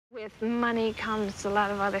With money comes a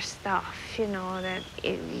lot of other stuff, you know, that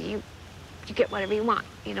you get whatever you want.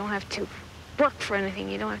 You don't have to work for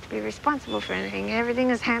anything. You don't have to be responsible for anything.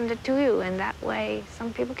 Everything is handed to you, and that way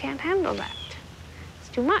some people can't handle that. It's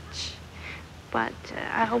too much. But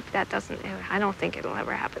I hope that doesn't, I don't think it'll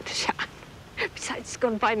ever happen to Sean. Besides, he's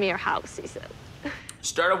going to buy me a house, he said.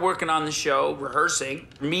 Started working on the show, rehearsing,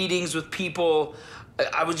 meetings with people.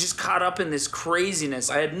 I was just caught up in this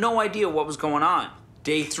craziness. I had no idea what was going on.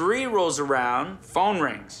 Day 3 rolls around, phone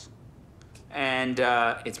rings. And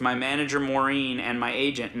it's my manager, Maureen, and my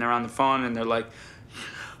agent, and they're on the phone, and they're like,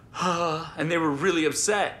 and they were really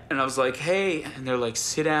upset. And I was like, hey, and they're like,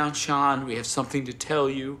 sit down, Sean, we have something to tell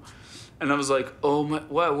you. And I was like, oh my,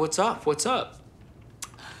 what, what's up, what's up?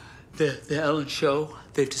 The Ellen Show,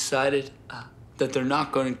 they've decided that they're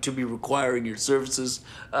not going to be requiring your services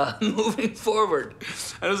moving forward.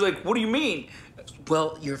 And I was like, what do you mean?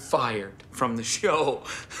 Well, you're fired from the show.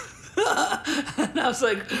 And I was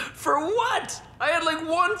like, for what? I had like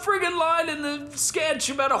one friggin' line in the sketch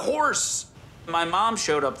about a horse. My mom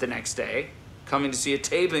showed up the next day, coming to see a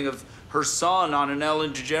taping of her son on an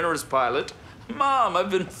Ellen DeGeneres pilot. Mom,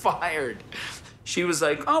 I've been fired. She was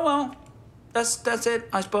like, oh, well, that's it,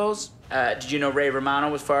 I suppose. Did you know Ray Romano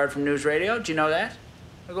was fired from News Radio? Did you know that?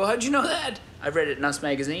 I go, how'd you know that? I read it in Us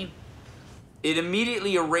Magazine. It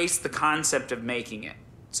immediately erased the concept of making it.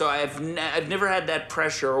 So I've never had that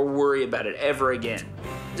pressure or worry about it ever again.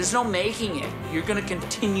 There's no making it. You're gonna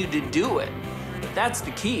continue to do it. That's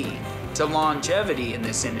the key to longevity in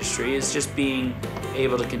this industry, is just being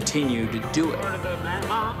able to continue to do it.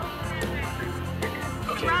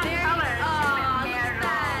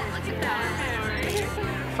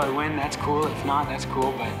 If I win, that's cool. If not, that's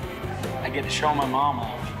cool, but I get to show my mom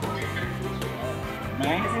off.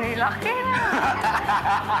 Right? Isn't he lucky?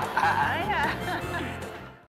 Yeah.